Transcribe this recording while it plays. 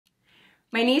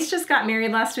My niece just got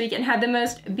married last week and had the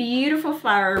most beautiful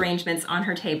flower arrangements on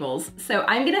her tables, so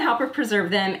I'm gonna help her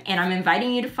preserve them, and I'm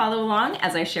inviting you to follow along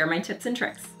as I share my tips and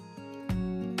tricks.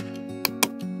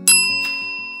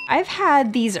 I've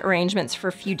had these arrangements for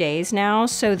a few days now,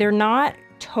 so they're not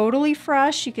totally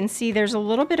fresh. You can see there's a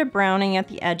little bit of browning at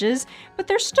the edges, but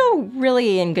they're still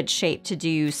really in good shape to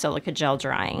do silica gel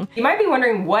drying. You might be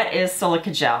wondering, what is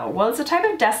silica gel? Well, it's a type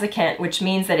of desiccant, which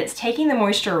means that it's taking the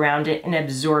moisture around it and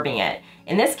absorbing it.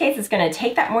 In this case, it's going to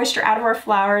take that moisture out of our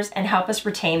flowers and help us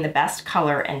retain the best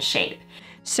color and shape.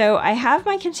 So I have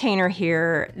my container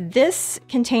here. This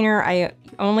container I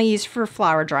only use for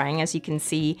flower drying, as you can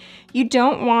see. You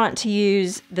don't want to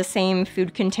use the same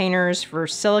food containers for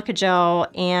silica gel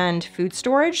and food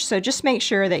storage, so just make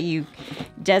sure that you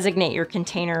designate your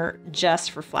container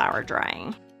just for flower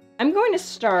drying. I'm going to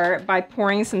start by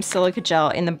pouring some silica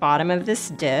gel in the bottom of this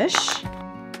dish.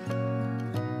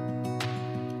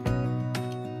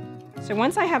 So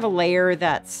once I have a layer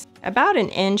that's about 1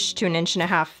 inch to 1.5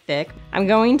 inches thick, I'm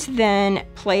going to then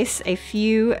place a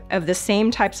few of the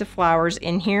same types of flowers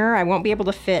in here. I won't be able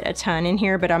to fit a ton in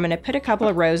here, but I'm gonna put a couple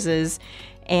of roses,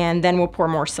 and then we'll pour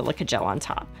more silica gel on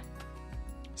top.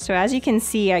 So as you can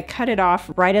see, I cut it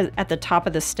off right at the top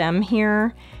of the stem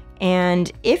here. And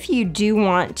if you do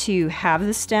want to have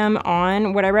the stem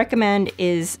on, what I recommend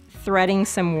is threading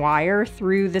some wire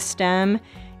through the stem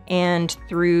and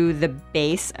through the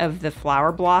base of the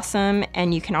flower blossom,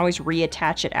 and you can always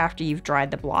reattach it after you've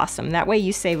dried the blossom. That way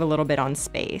you save a little bit on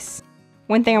space.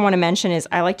 One thing I want to mention is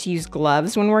I like to use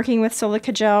gloves when working with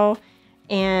silica gel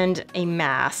and a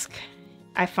mask.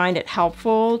 I find it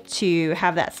helpful to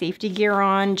have that safety gear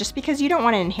on, just because you don't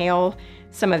want to inhale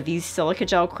some of these silica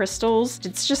gel crystals.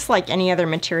 It's just like any other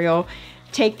material.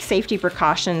 Take safety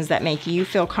precautions that make you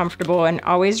feel comfortable, and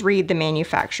always read the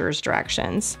manufacturer's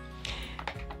directions.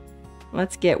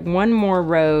 Let's get one more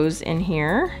rose in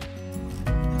here.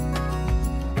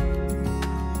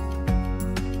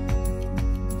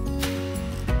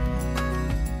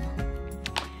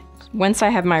 Once I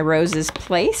have my roses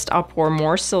placed, I'll pour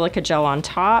more silica gel on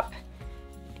top.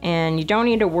 And you don't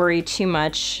need to worry too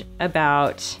much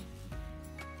about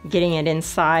getting it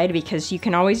inside, because you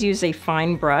can always use a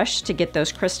fine brush to get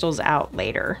those crystals out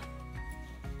later.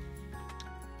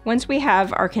 Once we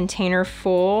have our container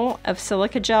full of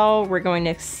silica gel, we're going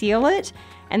to seal it,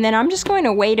 and then I'm just going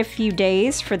to wait a few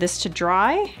days for this to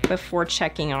dry before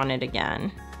checking on it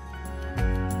again.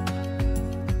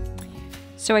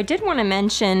 So I did want to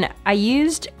mention, I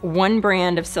used one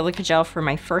brand of silica gel for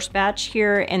my first batch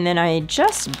here, and then I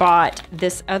just bought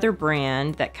this other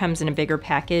brand that comes in a bigger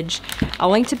package.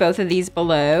 I'll link to both of these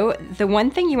below. The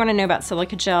one thing you want to know about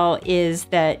silica gel is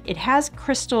that it has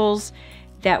crystals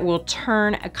that will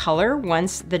turn a color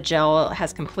once the gel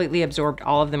has completely absorbed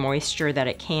all of the moisture that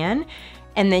it can,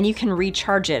 and then you can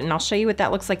recharge it, and I'll show you what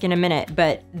that looks like in a minute.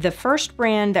 But the first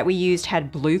brand that we used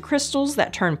had blue crystals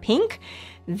that turn pink.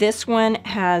 This one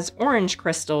has orange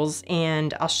crystals,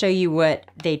 and I'll show you what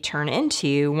they turn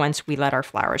into once we let our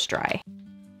flowers dry.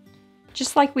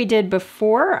 Just like we did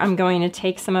before, I'm going to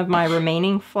take some of my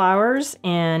remaining flowers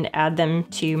and add them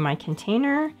to my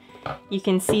container. You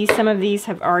can see some of these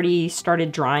have already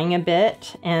started drying a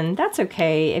bit, and that's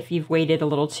okay if you've waited a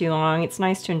little too long. It's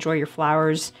nice to enjoy your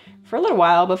flowers for a little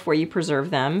while before you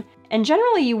preserve them. And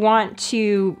generally you want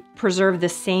to preserve the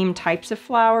same types of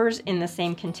flowers in the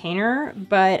same container,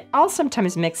 but I'll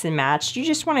sometimes mix and match. You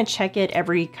just want to check it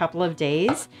every couple of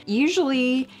days.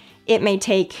 Usually it may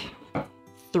take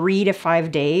 3 to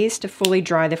 5 days to fully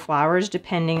dry the flowers,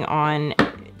 depending on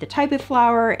the type of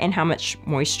flower and how much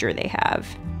moisture they have.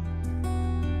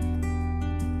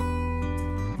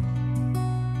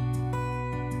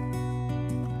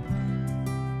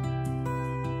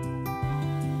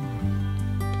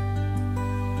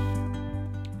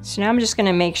 So now I'm just going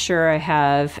to make sure I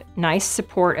have nice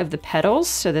support of the petals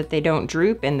so that they don't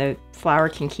droop and the flower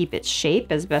can keep its shape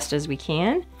as best as we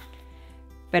can.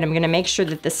 But I'm going to make sure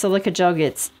that the silica gel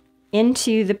gets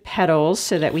into the petals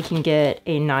so that we can get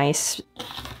a nice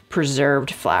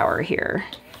preserved flower here.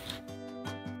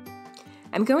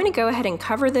 I'm going to go ahead and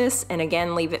cover this and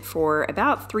again leave it for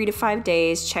about 3 to 5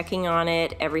 days, checking on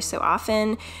it every so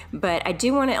often. But I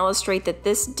do want to illustrate that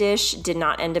this dish did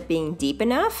not end up being deep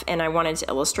enough, and I wanted to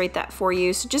illustrate that for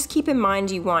you. So just keep in mind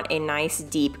you want a nice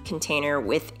deep container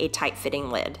with a tight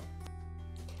fitting lid.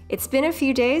 It's been a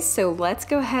few days, so let's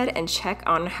go ahead and check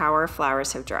on how our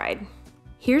flowers have dried.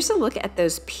 Here's a look at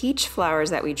those peach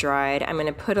flowers that we dried. I'm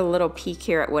gonna put a little peek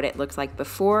here at what it looked like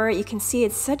before. You can see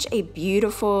it's such a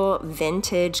beautiful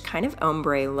vintage kind of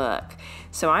ombre look.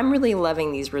 So I'm really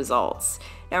loving these results.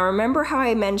 Now remember how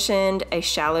I mentioned a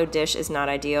shallow dish is not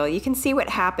ideal? You can see what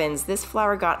happens. This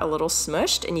flower got a little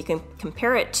smushed, and you can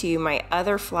compare it to my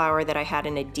other flower that I had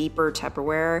in a deeper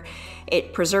Tupperware.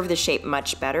 It preserved the shape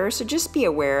much better, so just be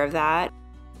aware of that.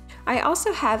 I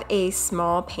also have a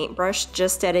small paintbrush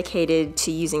just dedicated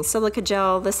to using silica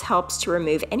gel. This helps to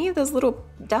remove any of those little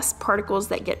dust particles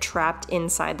that get trapped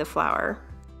inside the flower.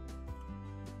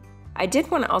 I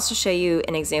did want to also show you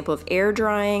an example of air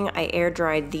drying. I air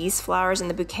dried these flowers in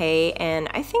the bouquet, and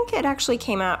I think it actually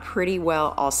came out pretty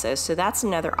well also, so that's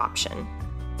another option.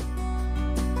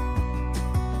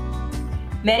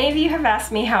 Many of you have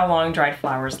asked me how long dried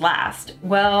flowers last.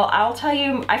 Well, I'll tell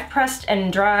you, I've pressed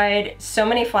and dried so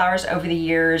many flowers over the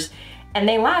years, and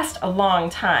they last a long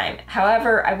time.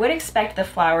 However, I would expect the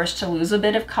flowers to lose a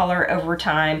bit of color over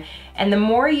time, and the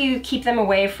more you keep them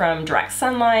away from direct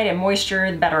sunlight and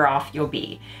moisture, the better off you'll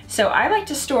be. So I like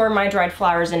to store my dried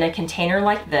flowers in a container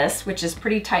like this, which is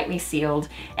pretty tightly sealed,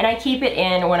 and I keep it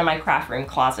in one of my craft room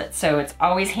closets, so it's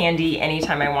always handy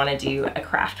anytime I want to do a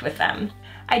craft with them.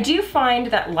 I do find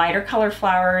that lighter color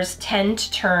flowers tend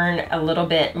to turn a little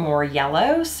bit more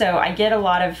yellow, so I get a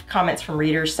lot of comments from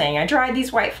readers saying, I dried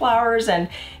these white flowers and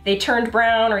they turned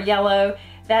brown or yellow.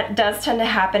 That does tend to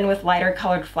happen with lighter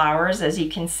colored flowers, as you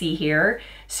can see here.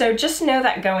 So just know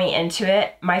that going into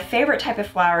it, my favorite type of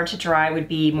flower to dry would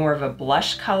be more of a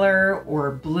blush color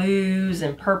or blues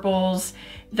and purples.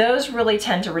 Those really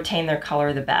tend to retain their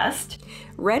color the best.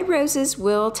 Red roses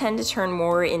will tend to turn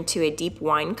more into a deep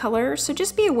wine color, so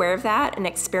just be aware of that and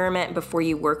experiment before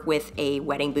you work with a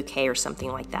wedding bouquet or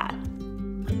something like that.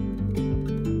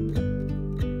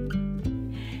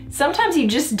 Sometimes you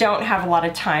just don't have a lot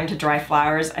of time to dry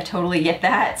flowers. I totally get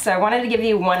that. So I wanted to give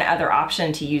you one other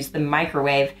option to use the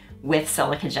microwave with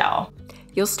silica gel.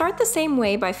 You'll start the same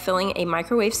way by filling a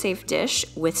microwave-safe dish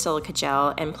with silica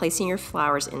gel and placing your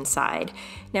flowers inside.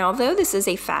 Now, although this is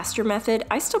a faster method,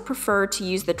 I still prefer to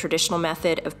use the traditional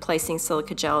method of placing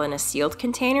silica gel in a sealed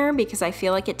container because I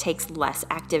feel like it takes less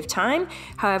active time.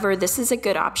 However, this is a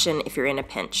good option if you're in a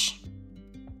pinch.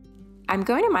 I'm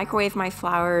going to microwave my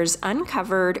flowers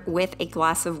uncovered with a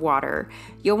glass of water.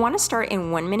 You'll want to start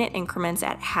in 1-minute increments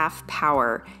at half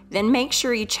power. Then make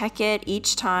sure you check it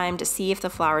each time to see if the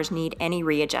flowers need any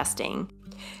readjusting.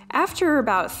 After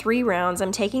about 3 rounds,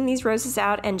 I'm taking these roses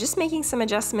out and just making some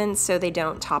adjustments so they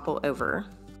don't topple over.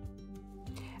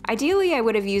 Ideally, I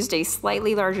would have used a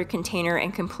slightly larger container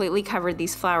and completely covered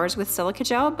these flowers with silica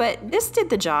gel, but this did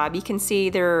the job. You can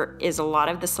see there is a lot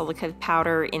of the silica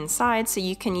powder inside, so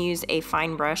you can use a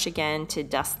fine brush again to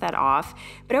dust that off.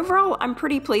 But overall, I'm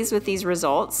pretty pleased with these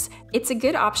results. It's a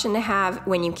good option to have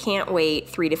when you can't wait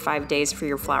 3 to 5 days for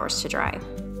your flowers to dry.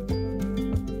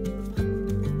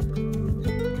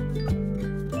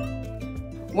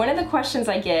 One of the questions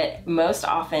I get most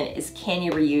often is, can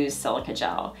you reuse silica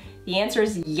gel? The answer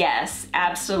is yes,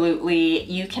 absolutely.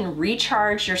 You can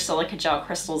recharge your silica gel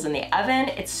crystals in the oven.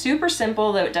 It's super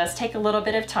simple, though it does take a little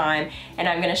bit of time, and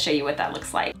I'm gonna show you what that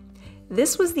looks like.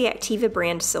 This was the Activa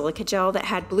brand silica gel that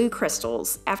had blue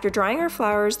crystals. After drying our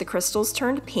flowers, the crystals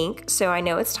turned pink, so I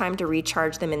know it's time to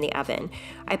recharge them in the oven.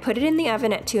 I put it in the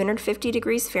oven at 250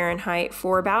 degrees Fahrenheit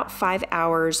for about 5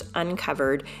 hours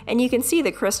uncovered, and you can see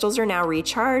the crystals are now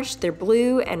recharged, they're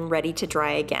blue and ready to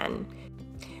dry again.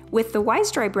 With the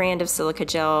Wise Dry brand of silica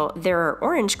gel, there are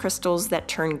orange crystals that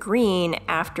turn green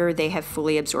after they have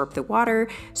fully absorbed the water,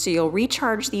 so you'll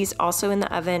recharge these also in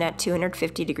the oven at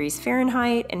 250 degrees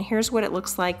Fahrenheit, and here's what it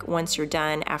looks like once you're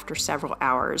done after several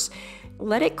hours.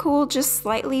 Let it cool just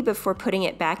slightly before putting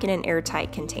it back in an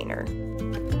airtight container.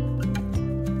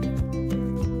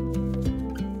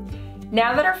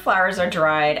 Now that our flowers are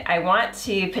dried, I want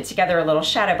to put together a little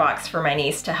shadow box for my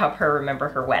niece to help her remember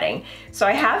her wedding. So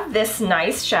I have this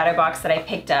nice shadow box that I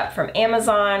picked up from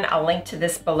Amazon. I'll link to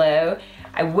this below.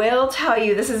 I will tell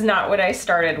you, this is not what I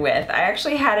started with. I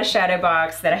actually had a shadow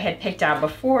box that I had picked out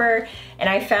before, and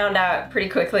I found out pretty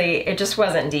quickly it just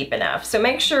wasn't deep enough. So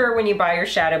make sure when you buy your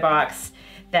shadow box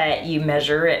that you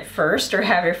measure it first or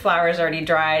have your flowers already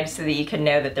dried so that you can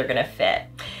know that they're gonna fit.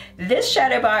 This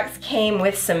shadow box came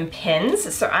with some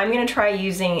pins, so I'm gonna try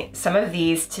using some of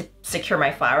these to secure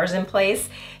my flowers in place.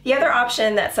 The other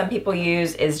option that some people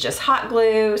use is just hot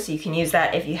glue, so you can use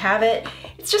that if you have it.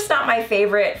 It's just not my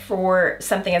favorite for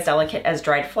something as delicate as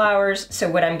dried flowers,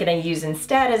 so what I'm gonna use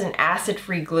instead is an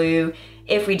acid-free glue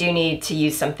if we do need to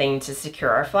use something to secure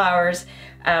our flowers.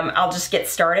 I'll just get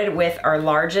started with our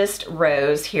largest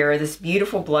rose here, this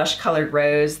beautiful blush colored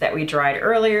rose that we dried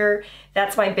earlier.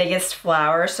 That's my biggest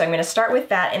flower, so I'm going to start with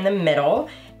that in the middle,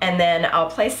 and then I'll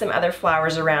place some other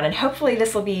flowers around, and hopefully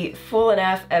this will be full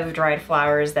enough of dried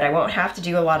flowers that I won't have to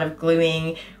do a lot of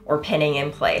gluing or pinning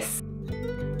in place.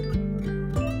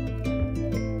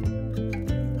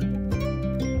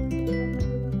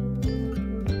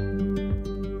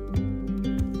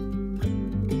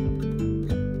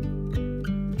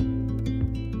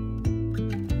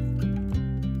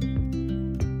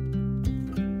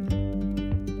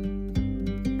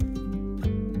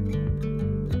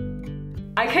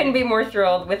 I couldn't be more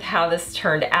thrilled with how this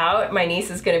turned out. My niece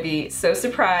is gonna be so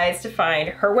surprised to find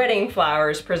her wedding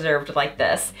flowers preserved like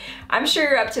this. I'm sure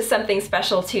you're up to something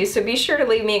special too, so be sure to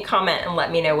leave me a comment and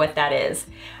let me know what that is.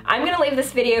 I'm gonna leave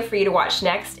this video for you to watch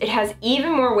next. It has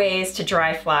even more ways to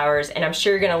dry flowers, and I'm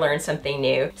sure you're gonna learn something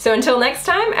new. So until next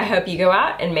time, I hope you go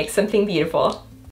out and make something beautiful.